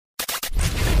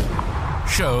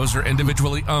shows are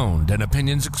individually owned and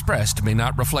opinions expressed may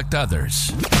not reflect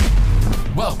others.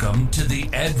 Welcome to the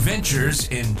Adventures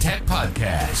in Tech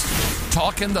podcast,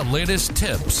 talking the latest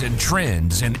tips and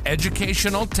trends in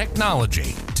educational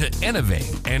technology to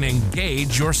innovate and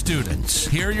engage your students.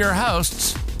 Here are your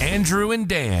hosts, Andrew and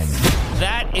Dan.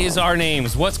 That is our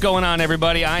names. What's going on,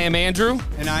 everybody? I am Andrew.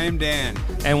 And I am Dan.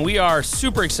 And we are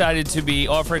super excited to be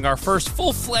offering our first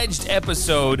full-fledged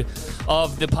episode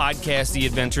of the podcast, The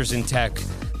Adventures in Tech.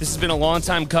 This has been a long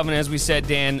time coming, as we said,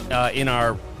 Dan, in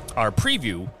our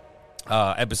preview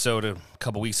episode a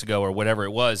couple weeks ago or whatever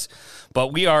it was.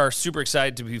 But we are super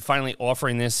excited to be finally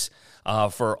offering this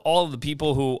for all of the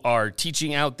people who are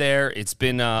teaching out there. It's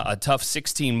been a tough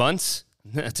 16 months,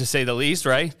 to say the least,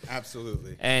 right?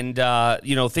 Absolutely. And,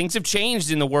 things have changed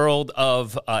in the world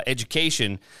of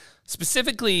education,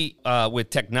 specifically with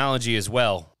technology as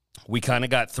well. We kind of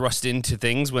got thrust into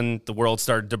things when the world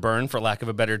started to burn, for lack of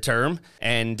a better term.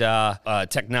 And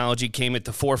technology came at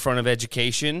the forefront of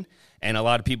education. And a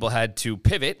lot of people had to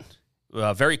pivot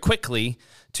very quickly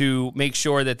to make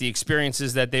sure that the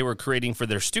experiences that they were creating for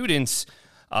their students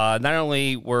not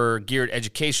only were geared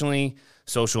educationally,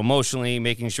 social, emotionally,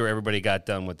 making sure everybody got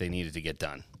done what they needed to get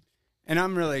done. And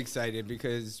I'm really excited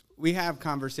because we have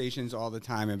conversations all the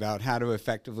time about how to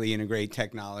effectively integrate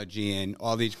technology and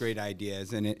all these great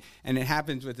ideas. And it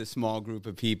happens with a small group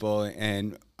of people.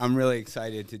 And I'm really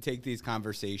excited to take these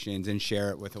conversations and share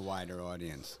it with a wider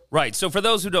audience. Right. So for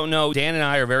those who don't know, Dan and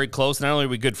I are very close. Not only are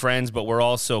we good friends, but we're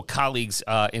also colleagues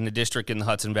in the district in the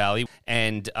Hudson Valley.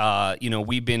 And,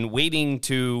 we've been waiting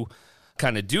to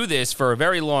kind of do this for a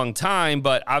very long time,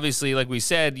 but obviously, like we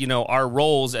said, our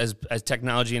roles as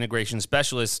technology integration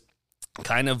specialists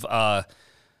kind of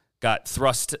got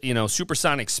thrust,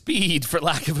 supersonic speed, for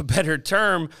lack of a better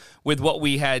term, with what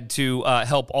we had to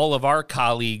help all of our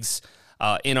colleagues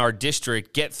in our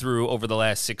district get through over the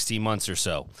last 16 months or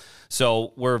so.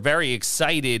 So we're very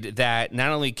excited that not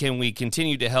only can we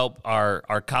continue to help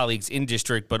our colleagues in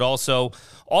district, but also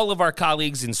all of our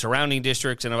colleagues in surrounding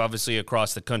districts and obviously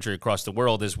across the country, across the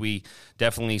world, as we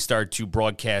definitely start to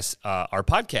broadcast our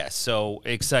podcast. So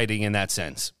exciting in that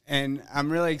sense. And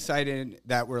I'm really excited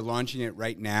that we're launching it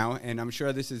right now. And I'm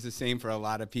sure this is the same for a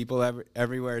lot of people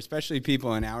everywhere, especially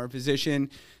people in our position,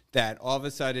 that all of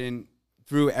a sudden,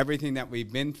 through everything that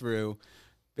we've been through,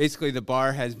 basically the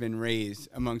bar has been raised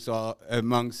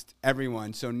amongst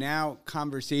everyone. So now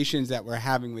conversations that we're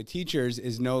having with teachers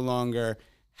is no longer,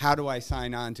 how do I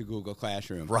sign on to Google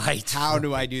Classroom? Right. How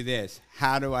do I do this?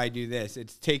 How do I do this?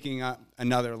 It's taking up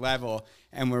another level,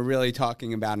 and we're really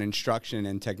talking about instruction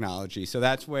and technology. So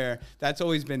that's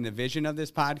always been the vision of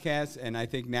this podcast, and I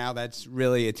think now that's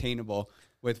really attainable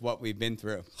with what we've been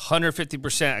through.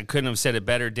 150%. I couldn't have said it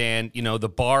better, Dan. The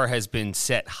bar has been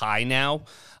set high now,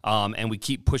 and we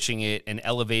keep pushing it and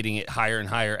elevating it higher and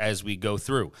higher as we go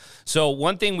through. So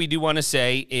one thing we do want to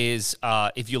say is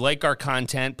if you like our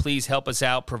content, please help us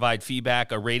out, provide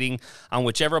feedback, a rating on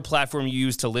whichever platform you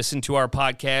use to listen to our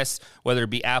podcast, whether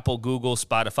it be Apple, Google,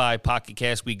 Spotify, Pocket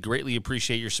Cast. We greatly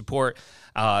appreciate your support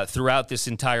throughout this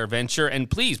entire venture. And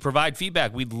please provide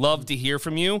feedback. We'd love to hear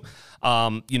from you.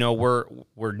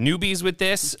 We're newbies with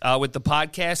this, with the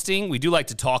podcasting. We do like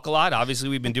to talk a lot. Obviously,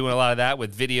 we've been doing a lot of that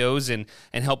with videos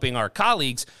and helping our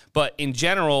colleagues. But in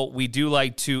general, we do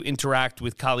like to interact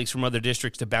with colleagues from other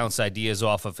districts to bounce ideas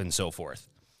off of and so forth.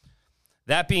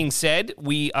 That being said,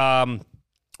 we have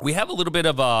a little bit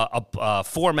of a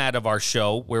format of our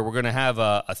show where we're going to have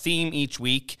a theme each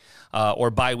week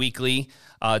or bi-weekly,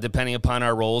 depending upon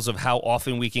our roles of how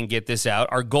often we can get this out.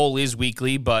 Our goal is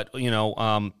weekly, but,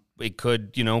 it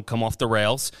could, come off the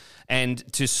rails.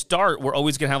 And to start, we're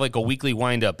always going to have like a weekly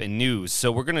wind-up and news.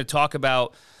 So we're going to talk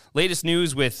about latest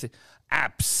news with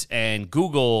apps and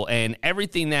Google and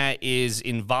everything that is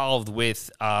involved with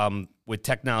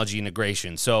technology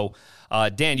integration. So,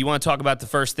 Dan, you want to talk about the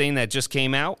first thing that just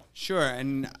came out? Sure,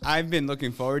 and I've been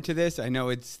looking forward to this. I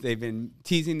know they've been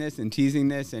teasing this,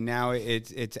 and now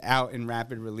it's out in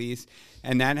rapid release,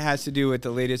 and that has to do with the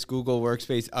latest Google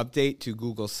Workspace update to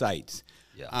Google Sites.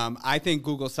 Yeah. I think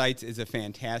Google Sites is a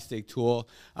fantastic tool,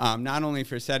 not only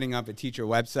for setting up a teacher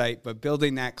website, but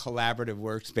building that collaborative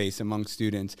workspace among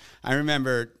students. I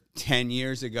remember 10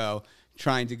 years ago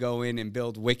trying to go in and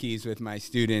build wikis with my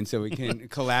students so we can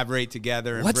collaborate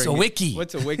together. And What's a wiki?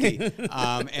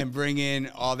 And bring in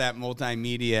all that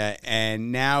multimedia.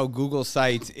 And now Google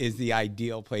Sites is the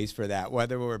ideal place for that.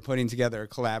 Whether we're putting together a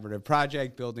collaborative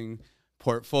project, building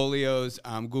portfolios,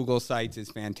 Google Sites is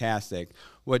fantastic.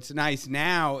 What's nice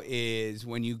now is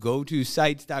when you go to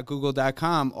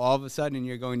sites.google.com, all of a sudden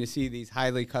you're going to see these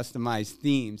highly customized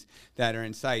themes that are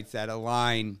in Sites that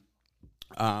align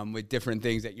with different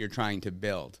things that you're trying to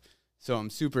build. So I'm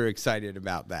super excited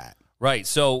about that. Right.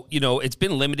 So, it's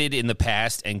been limited in the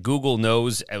past, and Google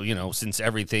knows, since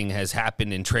everything has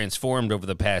happened and transformed over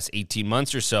the past 18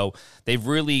 months or so, they've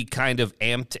really kind of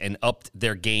amped and upped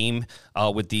their game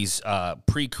with these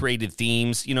pre-created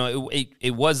themes.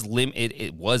 It was limited,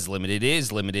 it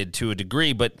is limited to a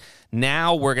degree, but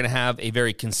now we're going to have a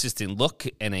very consistent look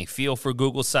and a feel for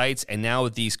Google Sites. And now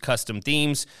with these custom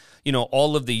themes,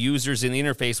 all of the users in the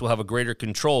interface will have a greater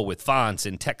control with fonts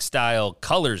and text style,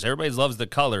 colors. Everybody loves the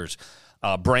colors,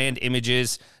 brand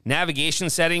images, navigation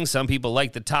settings. Some people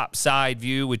like the top side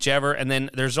view, whichever. And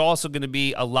then there's also going to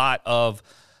be a lot of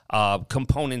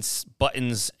components,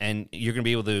 buttons, and you're going to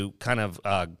be able to kind of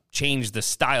change the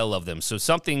style of them. So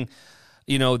something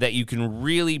that you can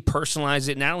really personalize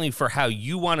it, not only for how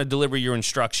you want to deliver your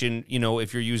instruction,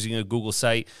 if you're using a Google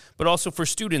site, but also for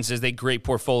students as they create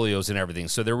portfolios and everything.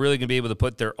 So they're really going to be able to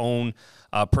put their own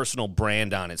personal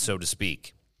brand on it, so to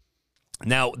speak.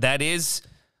 Now, that is,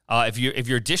 if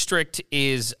your district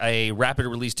is a rapid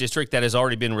release district that has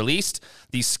already been released,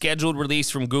 the scheduled release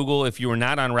from Google, if you are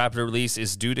not on rapid release,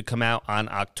 is due to come out on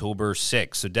October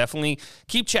 6th. So definitely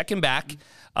keep checking back.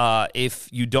 If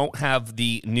you don't have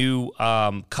the new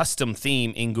custom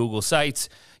theme in Google Sites,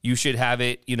 you should have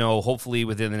it, hopefully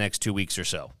within the next 2 weeks or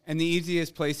so. And the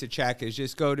easiest place to check is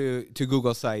just go to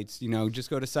Google Sites. Just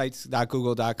go to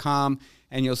sites.google.com,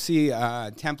 and you'll see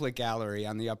a template gallery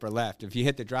on the upper left. If you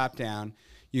hit the drop down,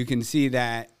 you can see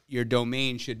that your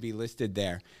domain should be listed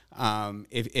there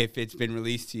if it's been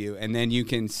released to you. And then you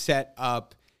can set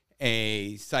up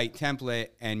a site template,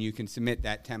 and you can submit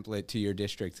that template to your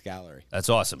district's gallery. That's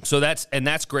awesome. So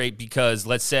that's great, because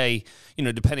let's say,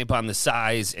 depending upon the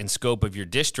size and scope of your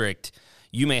district,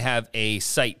 you may have a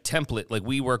site template. Like,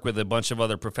 we work with a bunch of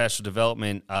other professional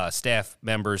development staff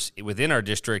members within our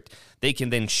district. They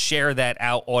can then share that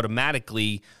out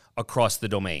automatically across the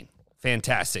domain.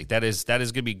 Fantastic. That is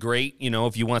going to be great.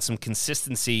 If you want some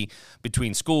consistency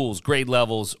between schools, grade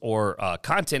levels, or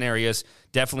content areas,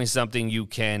 definitely something you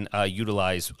can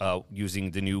utilize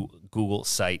using the new Google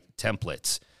site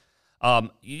templates.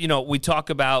 We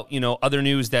talk about, other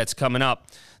news that's coming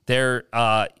up there.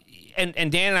 And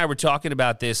Dan and I were talking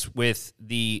about this with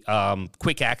the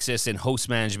quick access and host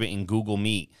management in Google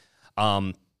Meet.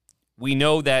 We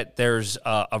know that there's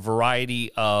a variety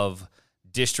of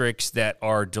districts that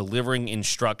are delivering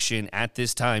instruction at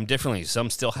this time differently. Some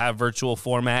still have virtual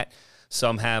format.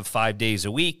 Some have 5 days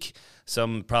a week.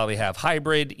 Some probably have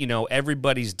hybrid.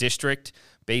 Everybody's district,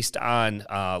 based on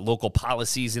local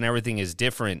policies and everything, is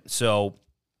different. So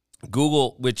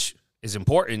Google, which is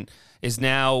important, is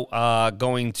now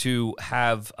going to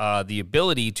have the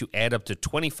ability to add up to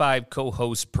 25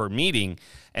 co-hosts per meeting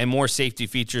and more safety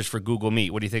features for Google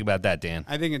Meet. What do you think about that, Dan?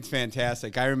 I think it's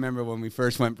fantastic. I remember when we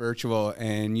first went virtual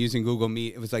and using Google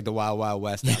Meet, it was like the Wild Wild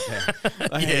West out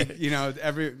there.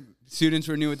 Every students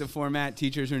were new at the format,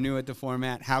 teachers were new at the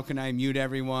format. How can I mute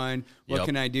everyone? What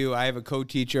can I do? I have a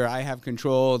co-teacher. I have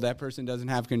control. That person doesn't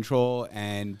have control.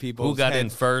 And people who got in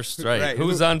first, right?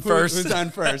 Who's on first? Who's on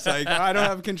first? Like, I don't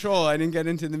have control. I didn't get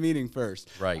into the meeting first.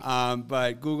 Right.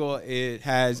 But Google,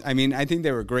 I think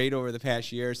they were great over the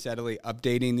past year, steadily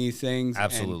updating these things.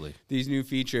 Absolutely. And these new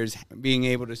features, being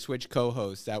able to switch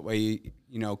co-hosts, that way,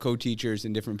 co-teachers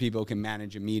and different people can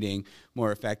manage a meeting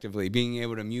more effectively. Being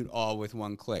able to mute all with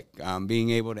one click.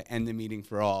 Being able to end the meeting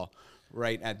for all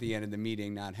right at the end of the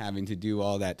meeting, not having to do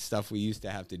all that stuff we used to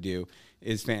have to do,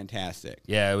 is fantastic.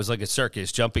 Yeah, it was like a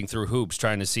circus, jumping through hoops,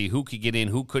 trying to see who could get in,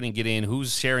 who couldn't get in,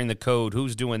 who's sharing the code,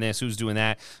 who's doing this, who's doing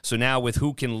that. So now with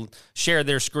who can share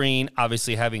their screen,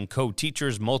 obviously having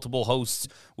co-teachers, multiple hosts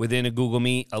within a Google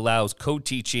Meet allows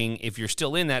co-teaching. If you're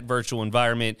still in that virtual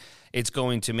environment, it's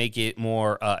going to make it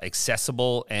more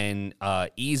accessible and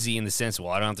easy in the sense,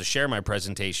 I don't have to share my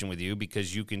presentation with you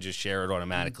because you can just share it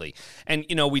automatically. And,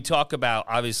 we talk about,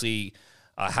 obviously,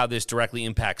 how this directly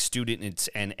impacts students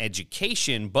and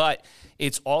education, but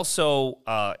it's also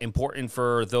important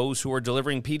for those who are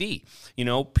delivering PD.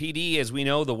 PD, as we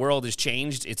know, the world has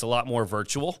changed. It's a lot more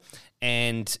virtual.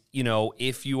 And,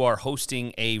 if you are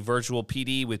hosting a virtual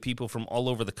PD with people from all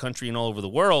over the country and all over the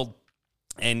world,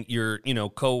 and you're,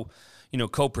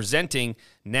 co-presenting,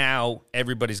 now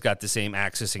everybody's got the same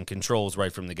access and controls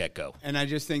right from the get-go. And I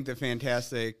just think the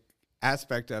fantastic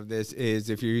aspect of this is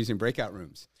if you're using breakout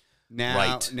rooms.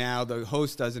 Now the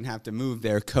host doesn't have to move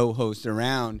their co-host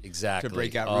around to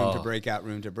breakout room to breakout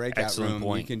room to breakout room.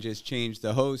 Point. You can just change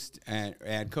the host and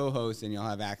add co-host, and you'll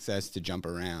have access to jump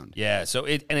around. Yeah, so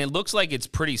it looks like it's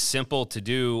pretty simple to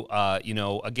do.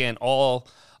 Again, all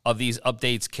of these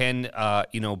updates can,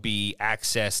 be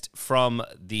accessed from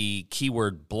the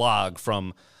keyword blog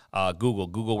from Google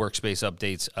Workspace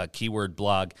Updates keyword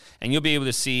blog, and you'll be able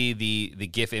to see the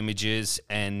GIF images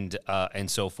and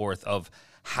so forth of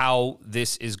how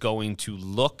this is going to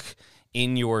look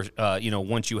in your,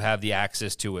 once you have the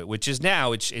access to it, which is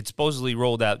now, it's supposedly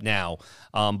rolled out now,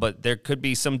 but there could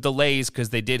be some delays because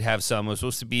they did have some. It was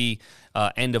supposed to be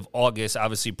end of August,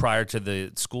 obviously prior to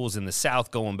the schools in the South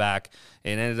going back.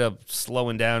 It ended up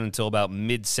slowing down until about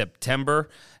mid-September,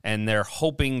 and they're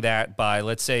hoping that by,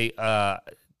 let's say,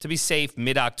 to be safe,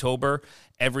 mid-October,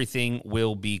 everything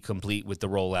will be complete with the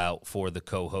rollout for the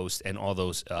co-host and all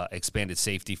those expanded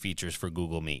safety features for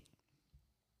Google Meet.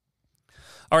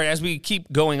 All right, as we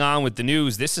keep going on with the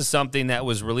news, this is something that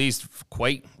was released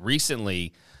quite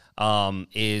recently,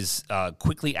 is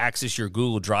quickly access your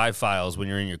Google Drive files when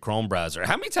you're in your Chrome browser.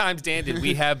 How many times, Dan, did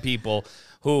we have people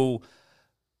who,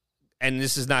 and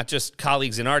this is not just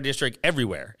colleagues in our district,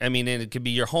 everywhere. I mean, and it could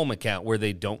be your home account where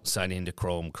they don't sign into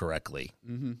Chrome correctly.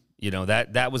 Mm-hmm.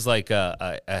 That was like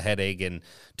a headache, and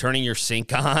turning your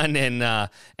sync on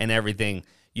and everything.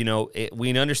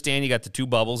 We understand you got the two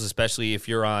bubbles, especially if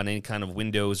you're on any kind of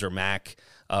Windows or Mac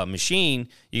machine.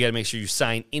 You got to make sure you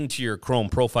sign into your Chrome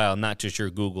profile, not just your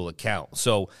Google account.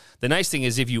 So the nice thing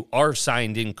is if you are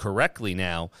signed in correctly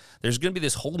now, there's going to be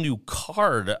this whole new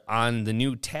card on the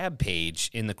new tab page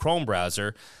in the Chrome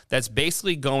browser that's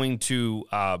basically going to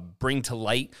bring to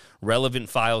light relevant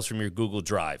files from your Google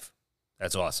Drive.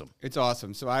 That's awesome. It's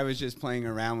awesome. So I was just playing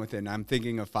around with it, and I'm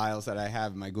thinking of files that I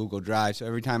have in my Google Drive. So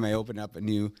every time I open up a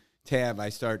new tab, I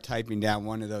start typing down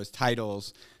one of those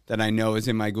titles that I know is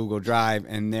in my Google Drive,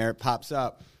 and there it pops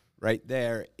up right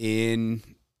there in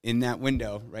that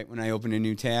window, right when I open a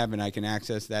new tab, and I can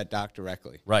access that doc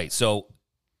directly. Right. So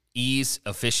ease,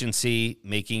 efficiency,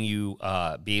 making you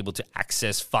be able to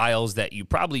access files that you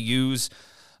probably use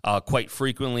quite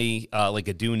frequently, like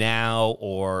a Do Now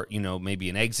or, maybe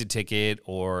an exit ticket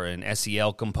or an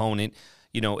SEL component.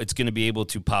 It's going to be able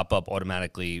to pop up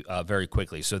automatically very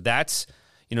quickly. So that's,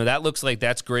 that looks like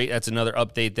that's great. That's another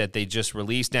update that they just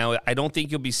released. Now, I don't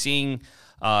think you'll be seeing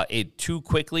it too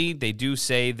quickly. They do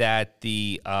say that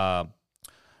the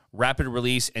rapid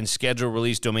release and scheduled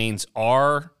release domains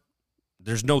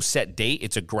there's no set date.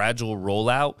 It's a gradual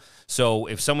rollout. So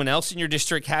if someone else in your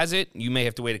district has it, you may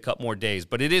have to wait a couple more days.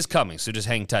 But it is coming, so just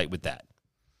hang tight with that.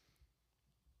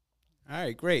 All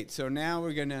right, great. So now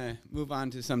we're going to move on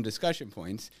to some discussion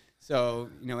points. So,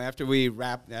 after we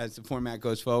wrap, as the format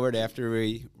goes forward, after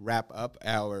we wrap up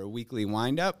our weekly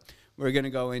wind-up, we're going to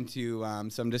go into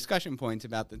some discussion points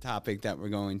about the topic that we're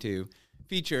going to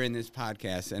feature in this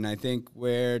podcast, and I think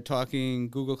we're talking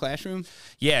Google Classroom.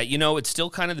 Yeah, it's still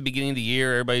kind of the beginning of the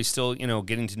year. Everybody's still,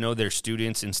 getting to know their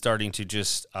students and starting to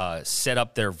just set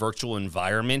up their virtual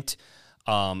environment,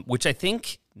 which I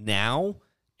think now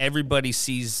everybody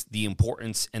sees the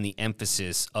importance and the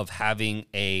emphasis of having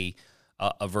a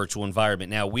virtual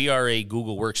environment. Now, we are a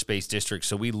Google Workspace district,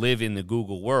 so we live in the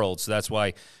Google world, so that's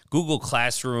why Google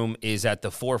Classroom is at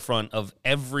the forefront of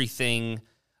everything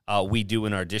we do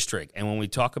in our district. And when we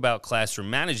talk about classroom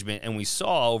management, and we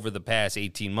saw over the past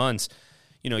 18 months,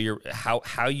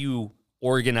 how you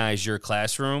organize your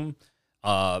classroom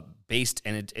based,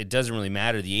 and it doesn't really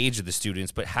matter the age of the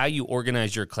students, but how you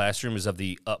organize your classroom is of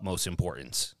the utmost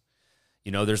importance.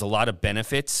 There's a lot of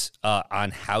benefits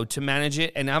on how to manage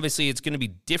it, and obviously it's going to be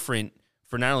different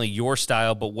for not only your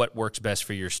style, but what works best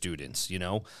for your students. We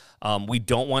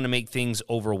don't want to make things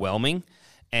overwhelming.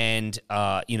 And,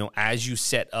 as you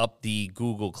set up the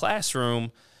Google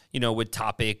Classroom, with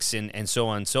topics and so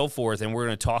on and so forth, and we're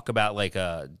going to talk about like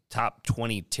top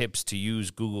 20 tips to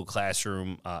use Google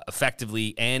Classroom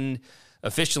effectively and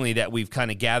efficiently that we've kind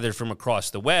of gathered from across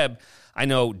the web. I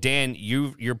know, Dan,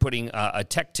 you're putting a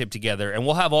tech tip together, and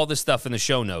we'll have all this stuff in the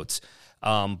show notes.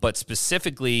 But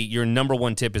specifically, your number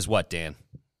one tip is what, Dan?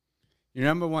 Your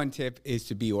number one tip is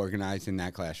to be organized in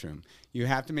that classroom. You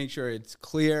have to make sure it's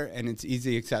clear and it's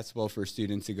easily accessible for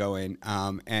students to go in.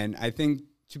 And I think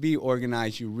to be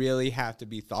organized, you really have to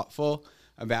be thoughtful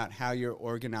about how you're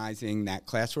organizing that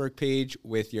classwork page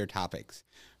with your topics.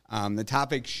 The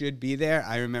topics should be there.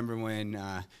 I remember when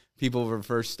people were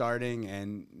first starting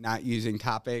and not using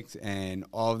topics, and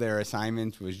all of their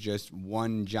assignments was just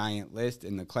one giant list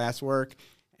in the classwork,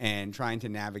 and trying to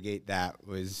navigate that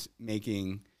was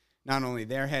making not only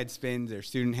their head spins, their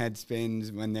student head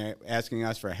spins. When they're asking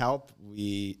us for help,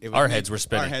 our heads were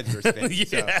spinning. Our heads were spinning.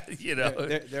 Yeah, so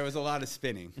there was a lot of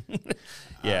spinning.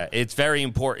 Yeah, it's very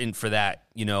important for that,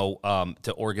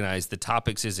 to organize. The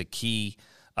topics is a key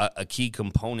a key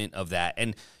component of that.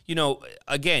 And, you know,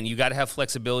 again, you got to have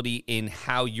flexibility in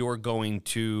how you're going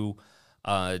to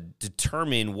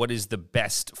determine what is the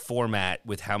best format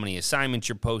with how many assignments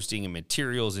you're posting and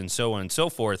materials and so on and so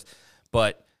forth.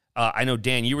 But I know,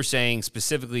 Dan, you were saying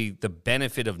specifically the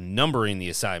benefit of numbering the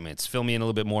assignments. Fill me in a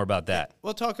little bit more about that.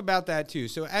 We'll talk about that too.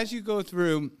 So as you go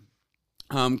through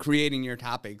creating your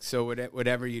topics, so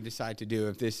whatever you decide to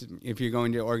do, if you're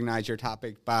going to organize your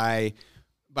topic by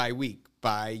week,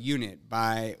 by unit,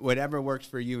 by whatever works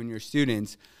for you and your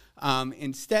students,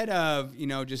 instead of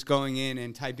just going in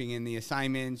and typing in the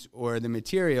assignments or the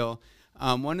material,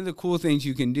 one of the cool things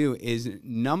you can do is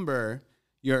number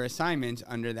your assignments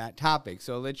under that topic.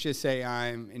 So let's just say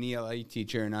I'm an ELA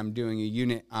teacher and I'm doing a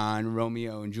unit on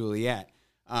Romeo and Juliet.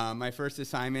 My first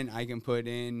assignment, I can put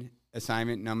in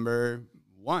assignment number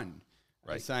 1.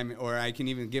 Right. Assignment, or I can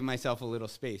even give myself a little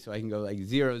space. So I can go like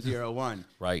 001,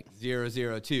 right.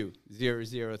 002,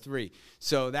 003.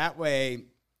 So that way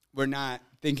we're not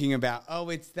thinking about,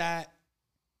 it's that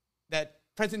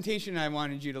presentation I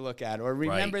wanted you to look at, or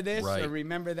remember this, or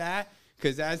remember that.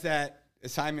 Because as that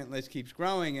assignment list keeps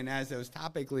growing and as those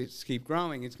topic lists keep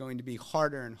growing, it's going to be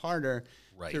harder and harder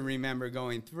to remember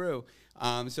going through.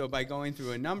 So by going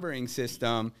through a numbering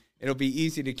system, it'll be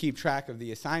easy to keep track of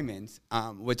the assignments.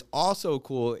 What's also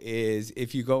cool is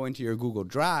if you go into your Google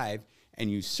Drive and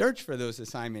you search for those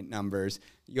assignment numbers,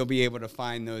 you'll be able to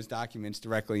find those documents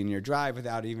directly in your Drive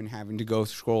without even having to go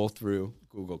scroll through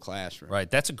Google Classroom. Right.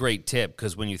 That's a great tip,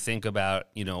 because when you think about,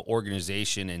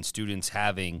 organization and students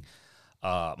having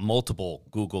multiple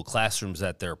Google Classrooms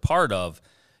that they're part of,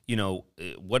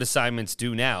 what assignments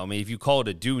due now? I mean, if you call it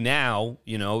a due now,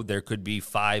 there could be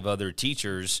 5 other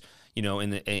teachers, in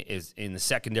the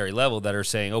secondary level that are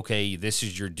saying, okay, this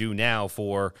is your due now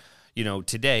for,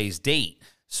 today's date.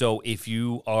 So if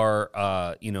you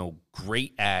are,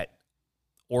 great at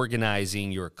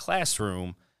organizing your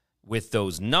classroom with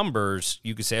those numbers,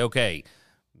 you could say, okay,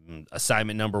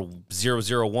 assignment number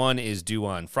 001 is due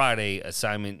on Friday.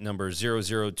 Assignment number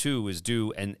 002 is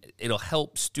due, and it'll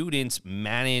help students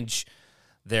manage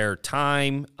their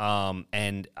time,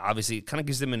 and obviously it kind of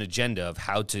gives them an agenda of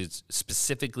how to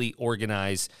specifically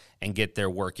organize and get their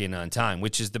work in on time,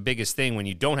 which is the biggest thing. When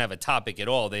you don't have a topic at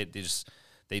all, they just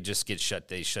get shut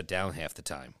down half the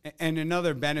time. And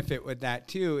another benefit with that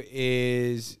too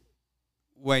is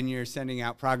when you're sending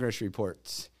out progress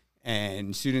reports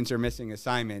and students are missing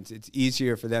assignments, it's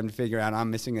easier for them to figure out I'm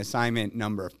missing assignment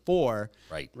number 4,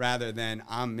 rather than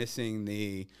I'm missing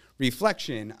the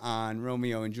reflection on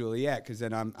Romeo and Juliet, because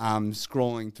then I'm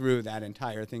scrolling through that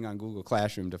entire thing on Google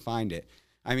Classroom to find it.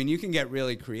 I mean, you can get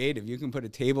really creative. You can put a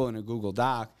table in a Google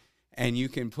Doc, and you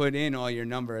can put in all your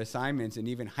number assignments and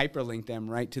even hyperlink them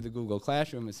right to the Google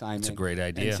Classroom assignment. That's a great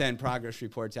idea. And send progress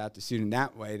reports out to students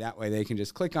that way. That way they can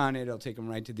just click on it. It'll take them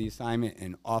right to the assignment,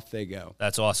 and off they go.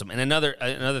 That's awesome. And another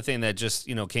thing that just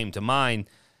to to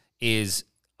is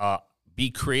be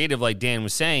creative, like Dan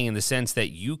was saying, in the sense that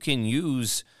you can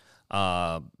use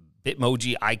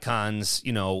Bitmoji icons,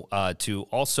 to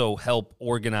also help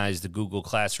organize the Google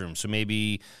Classroom. So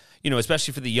maybe,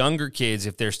 especially for the younger kids,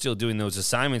 if they're still doing those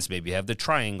assignments, maybe have the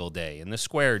triangle day and the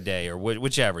square day, or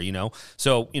whichever,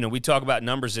 So, we talk about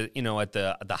numbers at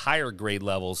the higher grade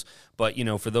levels, but,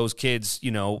 for those kids,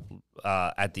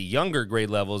 at the younger grade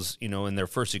levels, in their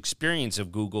first experience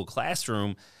of Google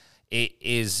Classroom, it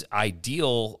is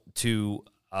ideal to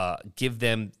give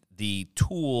them the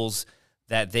tools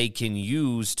that they can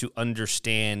use to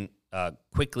understand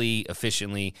quickly,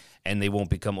 efficiently, and they won't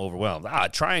become overwhelmed.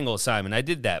 Triangle assignment, I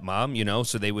did that, Mom,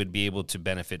 so they would be able to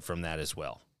benefit from that as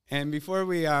well. And before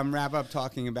we wrap up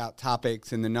talking about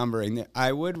topics and the numbering,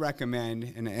 I would recommend,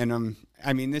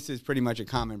 and this is pretty much a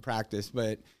common practice,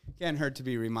 but can't hurt to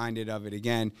be reminded of it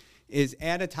again, is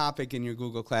add a topic in your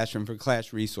Google Classroom for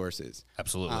class resources.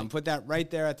 Absolutely. Put that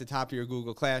right there at the top of your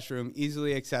Google Classroom,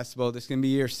 easily accessible. This can be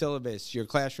your syllabus, your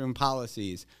classroom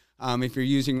policies. If you're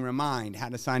using Remind, how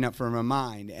to sign up for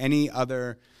Remind, any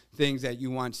other things that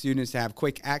you want students to have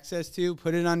quick access to,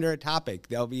 put it under a topic.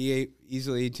 They'll be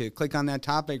easily to click on that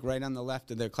topic right on the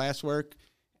left of their classwork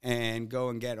and go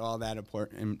and get all that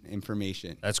important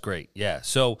information. That's great. Yeah.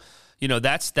 So,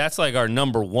 that's like our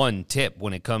number one tip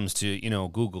when it comes to,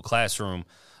 Google Classroom,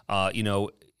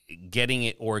 getting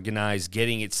it organized,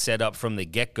 getting it set up from the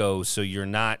get-go so you're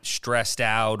not stressed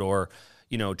out or,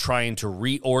 trying to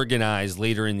reorganize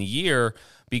later in the year,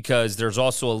 because there's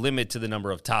also a limit to the number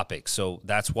of topics. So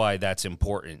that's why that's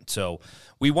important. So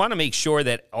we want to make sure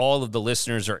that all of the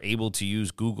listeners are able to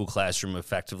use Google Classroom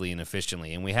effectively and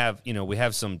efficiently. And we have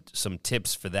some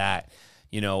tips for that.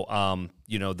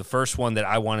 The first one that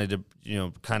I wanted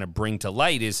to, kind of bring to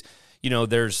light is,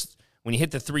 there's when you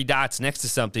hit the three dots next to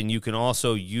something, you can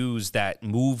also use that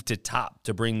move to top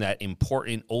to bring that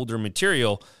important older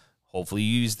material. Hopefully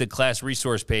you use the class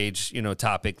resource page,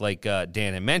 topic like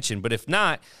Dan had mentioned. But if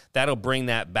not, that'll bring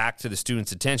that back to the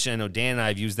student's attention. I know Dan and I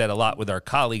have used that a lot with our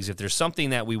colleagues. If there's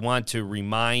something that we want to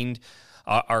remind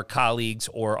our colleagues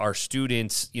or our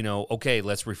students, okay,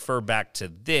 let's refer back to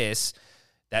this.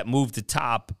 That move to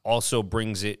top also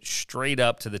brings it straight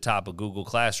up to the top of Google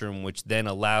Classroom, which then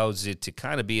allows it to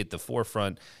kind of be at the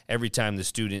forefront every time the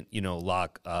student,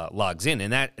 logs in.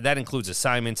 And that includes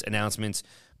assignments, announcements,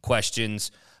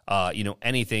 questions,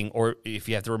 anything, or if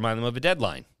you have to remind them of a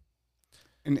deadline.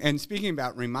 And speaking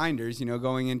about reminders,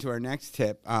 going into our next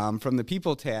tip, from the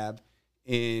People tab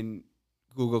in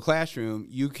Google Classroom,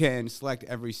 you can select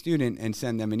every student and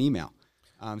send them an email.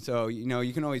 So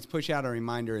you can always push out a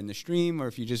reminder in the stream, or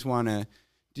if you just want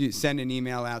to send an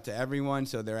email out to everyone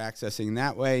so they're accessing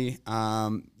that way,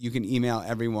 you can email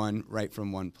everyone right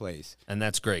from one place. And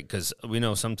that's great because we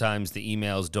know sometimes the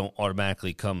emails don't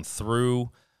automatically come through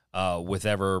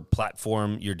whatever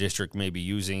platform your district may be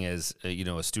using as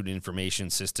a student information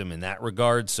system in that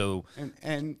regard. So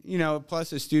and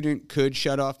plus a student could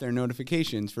shut off their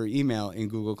notifications for email in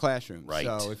Google Classroom. Right.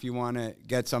 So if you want to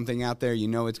get something out there,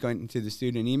 it's going into the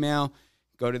student email,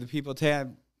 go to the People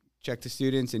tab, check the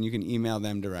students, and you can email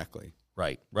them directly.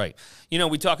 Right.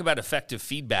 We talk about effective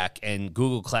feedback, and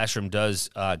Google Classroom does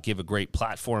give a great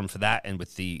platform for that, and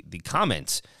with the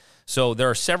comments. So there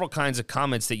are several kinds of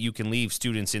comments that you can leave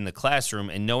students in the classroom,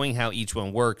 and knowing how each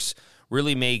one works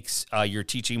really makes your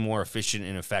teaching more efficient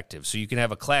and effective. So you can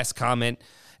have a class comment,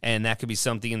 and that could be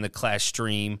something in the class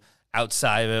stream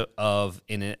outside of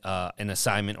an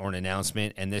assignment or an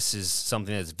announcement, and this is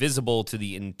something that's visible to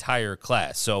the entire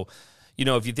class. So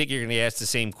if you think you're going to ask the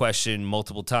same question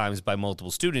multiple times by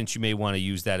multiple students, you may want to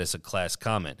use that as a class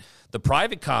comment. The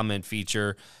private comment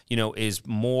feature, is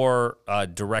more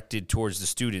directed towards the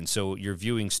student. So you're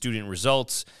viewing student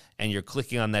results and you're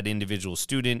clicking on that individual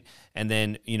student. And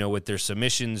then, with their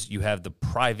submissions, you have the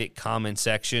private comment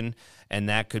section, and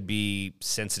that could be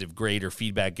sensitive grade or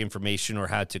feedback information or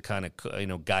how to kind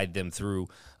of, guide them through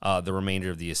the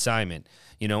remainder of the assignment.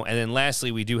 And then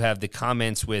lastly, we do have the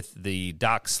comments with the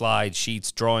doc, slides,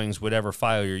 sheets, drawings, whatever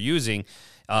file you're using.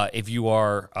 If you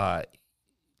are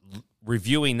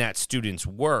reviewing that student's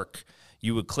work,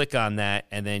 you would click on that,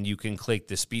 and then you can click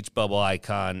the speech bubble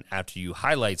icon after you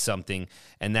highlight something,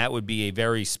 and that would be a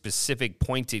very specific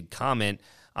pointed comment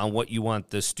on what you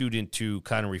want the student to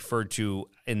kind of refer to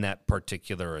in that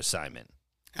particular assignment.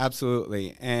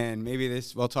 Absolutely. And maybe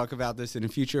we'll talk about this in a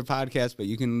future podcast, but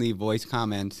you can leave voice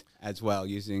comments as well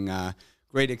using a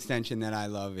great extension that I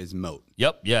love is Mote.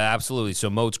 Yep. Yeah, absolutely.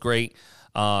 So Mote's great.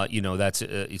 That's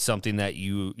something that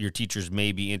your teachers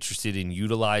may be interested in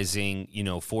utilizing,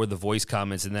 for the voice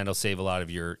comments, and that'll save a lot of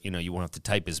you won't have to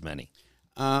type as many.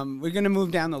 We're going to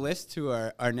move down the list to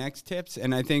our next tips,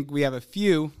 and I think we have a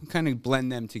few, kind of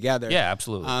blend them together. Yeah,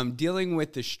 absolutely. Dealing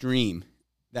with the stream,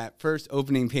 that first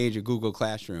opening page of Google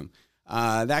Classroom,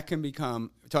 that can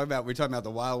become, we were talking about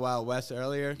the Wild Wild West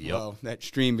earlier. Yep. Well, that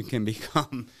stream can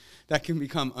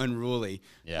become unruly,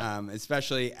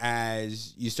 especially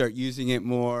as you start using it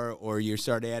more or you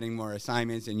start adding more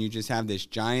assignments and you just have this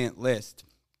giant list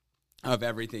of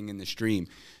everything in the stream.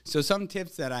 So some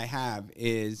tips that I have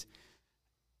is,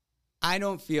 I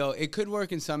don't feel, it could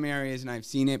work in some areas and I've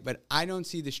seen it, but I don't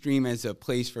see the stream as a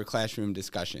place for classroom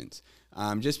discussions.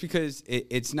 Just because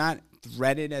it's not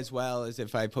threaded as well as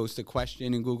if I post a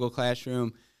question in Google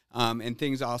Classroom, and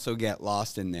things also get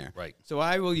lost in there. Right. So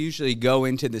I will usually go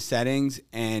into the settings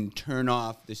and turn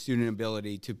off the student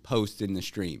ability to post in the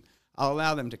stream. I'll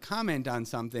allow them to comment on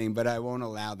something, but I won't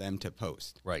allow them to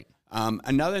post. Right.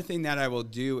 Another thing that I will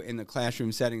do in the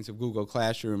classroom settings of Google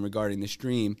Classroom regarding the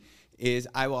stream is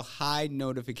I will hide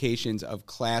notifications of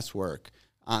classwork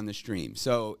on the stream.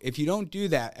 So if you don't do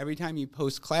that, every time you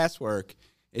post classwork,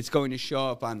 it's going to show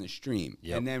up on the stream.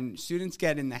 Yep. And then students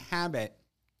get in the habit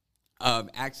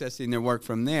of accessing their work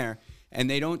from there, and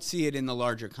they don't see it in the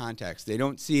larger context. They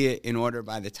don't see it in order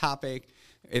by the topic.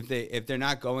 If they're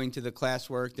not going to the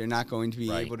classwork, they're not going to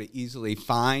be able to easily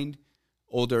find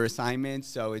older assignments.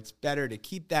 So it's better to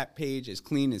keep that page as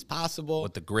clean as possible.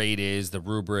 What the grade is, the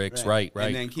rubrics, right.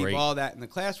 And then keep all that in the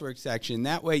classwork section.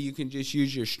 That way you can just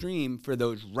use your stream for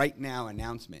those right now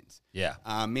announcements. Yeah.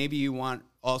 Maybe you want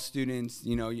all students,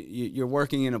 you're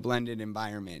working in a blended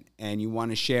environment and you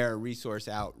want to share a resource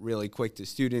out really quick to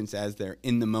students as they're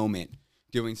in the moment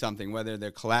doing something, whether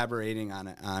they're collaborating on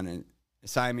an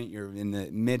assignment, you're in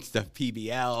the midst of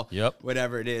PBL, Yep.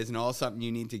 whatever it is, and all of a sudden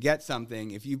you need to get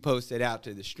something. If you post it out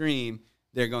to the stream,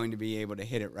 they're going to be able to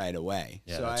hit it right away.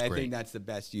 Yeah, so that's I great. think that's the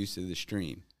best use of the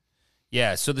stream.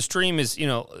 Yeah, so the stream is,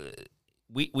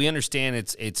 we understand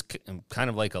it's kind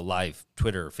of like a live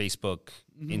Twitter, Facebook,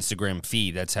 Instagram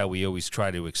feed. That's how we always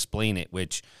try to explain it,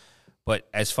 but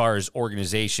as far as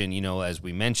organization, as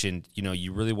we mentioned,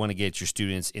 you really want to get your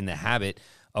students in the habit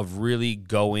of really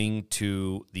going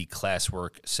to the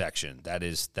classwork section. That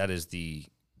is the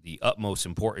utmost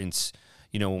importance,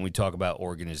 when we talk about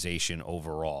organization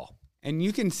overall. And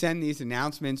you can send these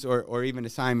announcements or even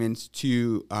assignments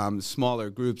to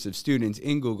smaller groups of students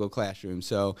in Google Classroom.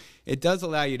 So it does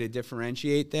allow you to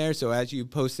differentiate there. So as you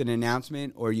post an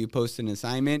announcement or you post an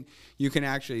assignment, you can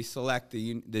actually select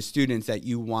the students that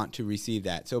you want to receive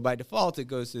that. So by default, it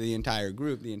goes to the entire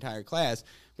group, the entire class.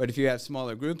 But if you have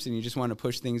smaller groups and you just want to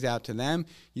push things out to them,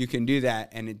 you can do that,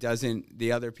 and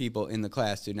the other people in the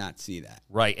class do not see that.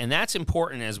 Right, and that's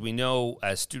important, as we know,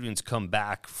 as students come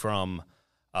back from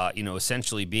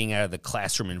essentially being out of the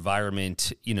classroom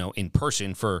environment, in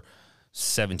person for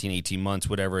 17, 18 months,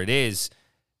 whatever it is,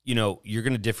 you're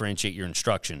going to differentiate your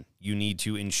instruction. You need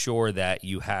to ensure that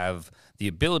you have the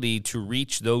ability to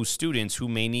reach those students who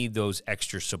may need those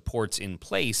extra supports in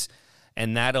place,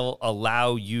 and that'll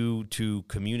allow you to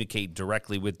communicate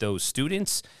directly with those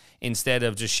students instead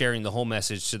of just sharing the whole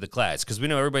message to the class, because we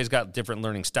know everybody's got different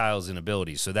learning styles and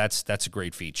abilities, so that's a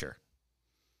great feature.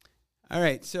 All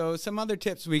right, so some other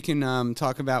tips we can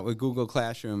talk about with Google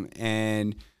Classroom,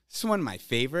 and this is one of my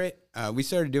favorite. We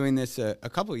started doing this a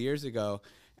couple of years ago.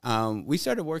 We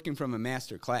started working from a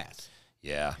master class.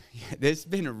 Yeah. This has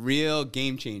been a real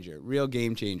game changer.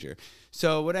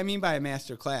 So what I mean by a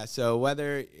master class, so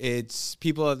whether it's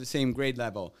people of the same grade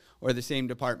level or the same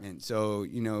department, so,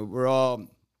 we're all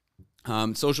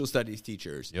social studies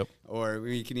teachers, yep. Or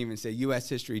we can even say U.S.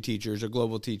 history teachers or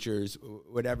global teachers,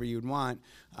 whatever you'd want.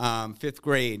 5th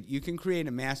grade, you can create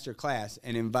a master class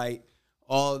and invite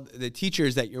all the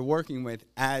teachers that you're working with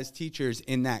as teachers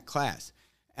in that class.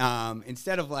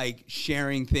 Instead of like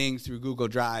sharing things through Google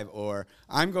Drive, or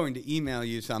I'm going to email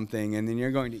you something and then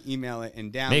you're going to email it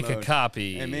and download. Make a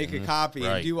copy. And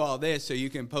Right. do all this so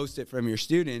you can post it from your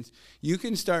students. You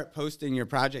can start posting your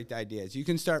project ideas. You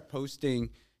can start posting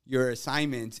your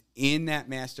assignments in that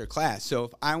master class. So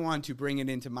if I want to bring it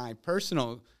into my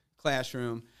personal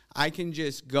classroom, I can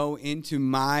just go into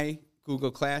my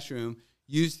Google Classroom,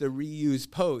 use the reuse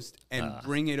post, and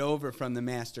bring it over from the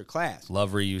master class.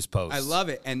 Love reuse posts. I love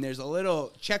it. And there's a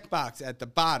little checkbox at the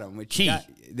bottom, which key.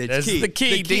 That's the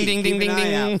key. Ding, ding, ding, Keep ding, an eye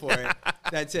ding. out for it.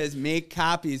 That says make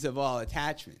copies of all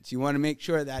attachments. You want to make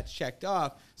sure that's checked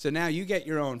off. So now you get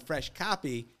your own fresh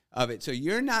copy of it. So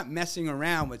you're not messing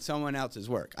around with someone else's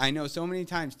work. I know so many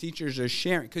times teachers are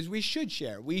sharing, because we should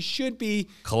share. We should be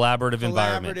collaborative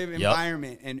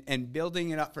environment. And building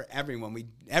it up for everyone.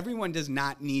 Everyone does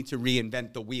not need to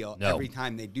reinvent the wheel every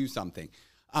time they do something.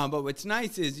 But what's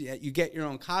nice is you get your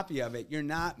own copy of it. You're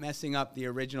not messing up the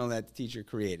original that the teacher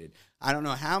created. I don't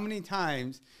know how many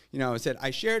times, I said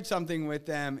I shared something with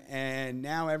them and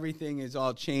now everything is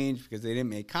all changed because they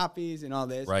didn't make copies and all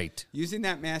this. Right. Using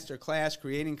that master class,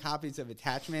 creating copies of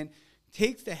attachment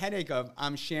takes the headache of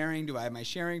I'm sharing. Do I have my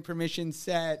sharing permission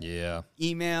set? Yeah.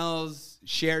 Emails,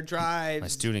 shared drives. My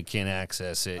student can't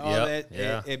access it. All Yep. that.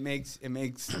 Yeah.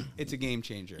 It's a game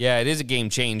changer. Yeah, it is a game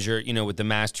changer, with the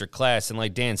master class. And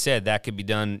like Dan said, that could be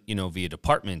done, via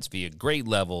departments, via grade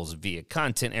levels, via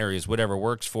content areas, whatever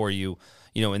works for you,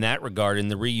 in that regard. And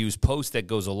the reuse post that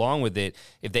goes along with it,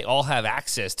 if they all have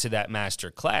access to that master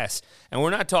class, and we're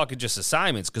not talking just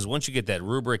assignments, because once you get that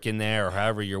rubric in there or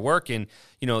however you're working,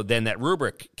 then that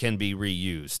rubric can be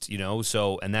reused,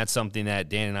 so, and that's something that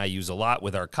Dan and I use a lot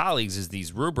with our colleagues, is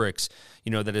these rubrics,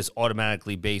 that is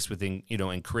automatically based within,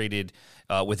 and created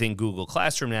within Google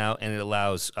Classroom now, and it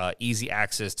allows easy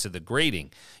access to the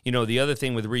grading. The other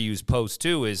thing with reuse posts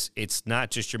too is it's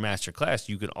not just your master class.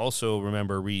 You can also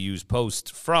reuse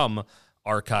posts from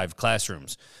archived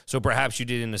classrooms. So perhaps you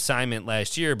did an assignment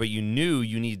last year, but you knew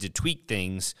you needed to tweak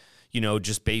things,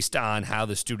 just based on how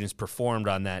the students performed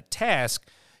on that task.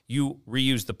 You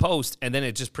reuse the post, and then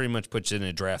it just pretty much puts it in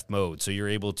a draft mode. So you're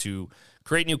able to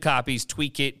create new copies,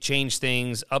 tweak it, change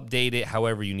things, update it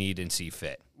however you need and see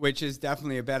fit. Which is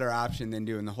definitely a better option than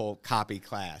doing the whole copy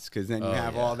class, because then you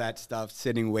have all that stuff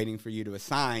sitting waiting for you to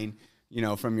assign,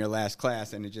 from your last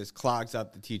class, and it just clogs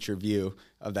up the teacher view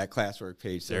of that classwork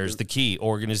page. So there's the key,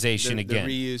 organization again.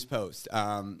 The reuse post.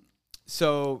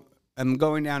 So I'm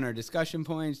going down our discussion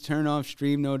points, turn off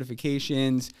stream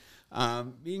notifications,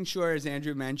 being sure, as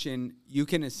Andrew mentioned, you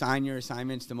can assign your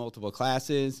assignments to multiple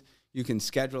classes. You can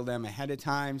schedule them ahead of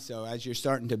time. So as you're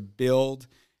starting to build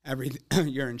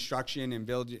your instruction and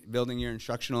building your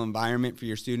instructional environment for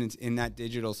your students in that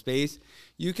digital space.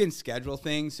 You can schedule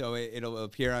things so it'll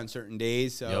appear on certain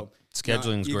days. So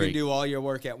scheduling's you great. can do all your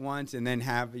work at once and then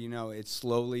have it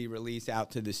slowly release out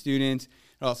to the students.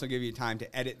 It'll also give you time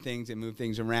to edit things and move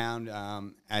things around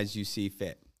as you see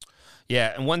fit.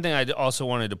 Yeah, and one thing I also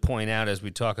wanted to point out as we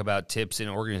talk about tips in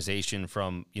organization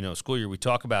from school year, we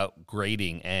talk about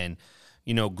grading and.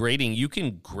 Grading, you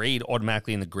can grade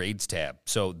automatically in the grades tab.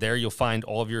 So there you'll find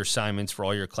all of your assignments for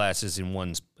all your classes in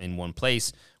one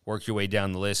place, work your way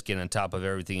down the list, get on top of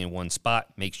everything in one spot,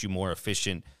 makes you more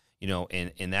efficient,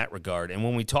 in that regard. And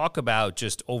when we talk about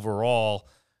just overall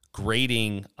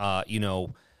grading,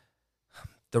 the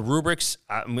rubrics,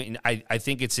 I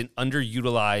think it's an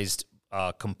underutilized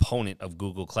component of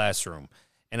Google Classroom.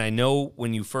 And I know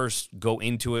when you first go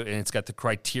into it and it's got the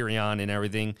criterion and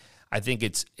everything, I think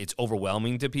it's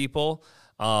overwhelming to people.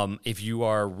 If you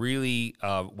are really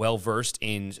well-versed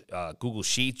in Google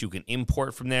Sheets, you can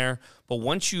import from there. But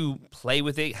once you play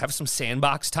with it, have some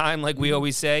sandbox time, like we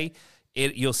always say,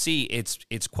 you'll see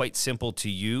it's quite simple to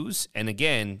use. And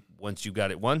again, once you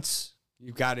got it once,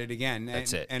 you've got it again.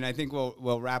 That's it. And I think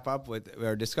we'll wrap up with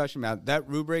our discussion about that.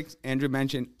 Rubrics, Andrew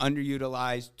mentioned,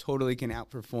 underutilized, totally can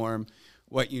outperform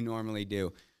what you normally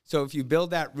do. So if you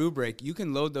build that rubric, you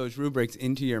can load those rubrics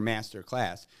into your master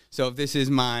class. So if this is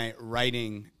my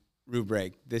writing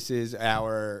rubric, this is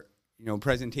our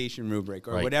presentation rubric,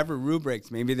 or whatever rubrics,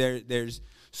 maybe there's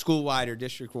school-wide or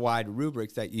district-wide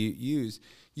rubrics that you use,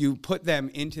 you put them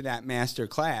into that master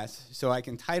class. So I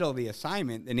can title the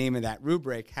assignment, the name of that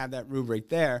rubric, have that rubric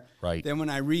there. Right. Then when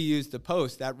I reuse the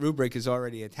post, that rubric is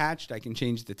already attached. I can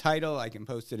change the title. I can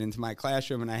post it into my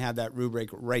classroom, and I have that rubric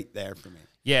right there for me.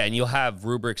 Yeah, and you'll have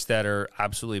rubrics that are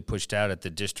absolutely pushed out at the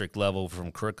district level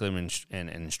from curriculum and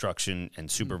instruction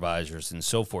and supervisors and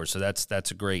so forth. So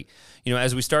that's a great,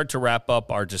 as we start to wrap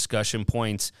up our discussion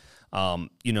points,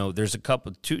 there's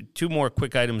two more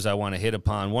quick items I want to hit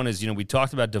upon. One is, we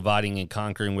talked about dividing and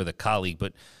conquering with a colleague,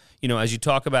 but, as you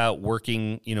talk about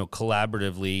working,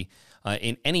 collaboratively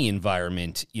in any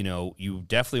environment, you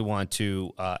definitely want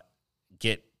to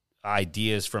get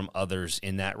ideas from others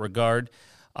in that regard.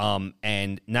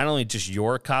 And not only just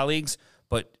your colleagues,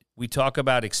 but we talk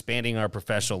about expanding our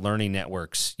professional learning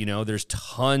networks. There's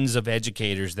tons of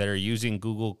educators that are using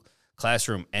Google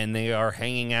Classroom, and they are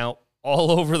hanging out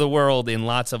all over the world in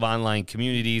lots of online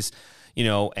communities,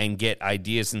 and get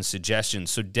ideas and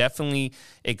suggestions. So definitely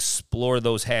explore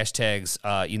those hashtags,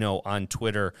 on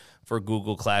Twitter for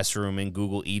Google Classroom and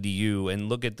Google EDU, and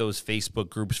look at those Facebook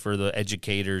groups for the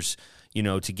educators,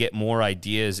 to get more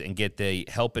ideas and get the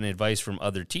help and advice from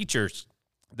other teachers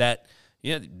that,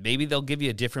 maybe they'll give you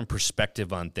a different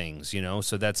perspective on things,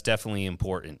 so that's definitely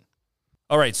important.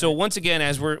 All right, so once again,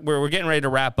 as we're getting ready to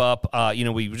wrap up,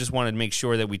 we just wanted to make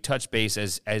sure that we touch base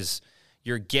as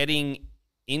you're getting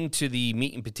into the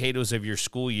meat and potatoes of your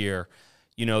school year.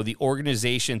 The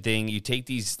organization thing, you take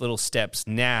these little steps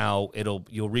now,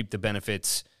 you'll reap the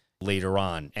benefits later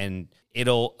on, and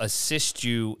it'll assist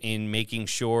you in making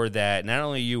sure that not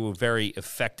only you are very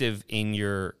effective in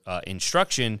your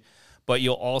instruction, but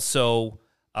you'll also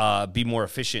be more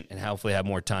efficient and hopefully have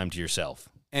more time to yourself.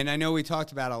 And I know we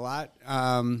talked about a lot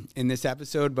in this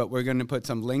episode, but we're going to put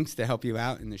some links to help you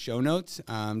out in the show notes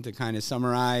to kind of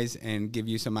summarize and give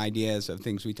you some ideas of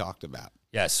things we talked about.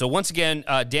 Yeah, so once again,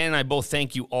 Dan and I both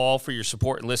thank you all for your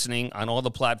support and listening on all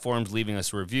the platforms, leaving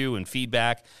us a review and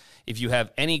feedback. If you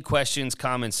have any questions,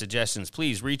 comments, suggestions,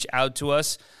 please reach out to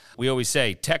us. We always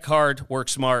say, tech hard, work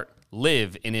smart,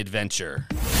 live in adventure.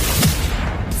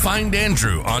 Find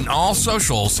Andrew on all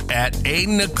socials at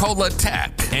 @ANicola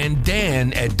Tech and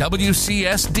Dan at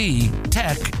WCSD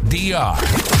Tech DR.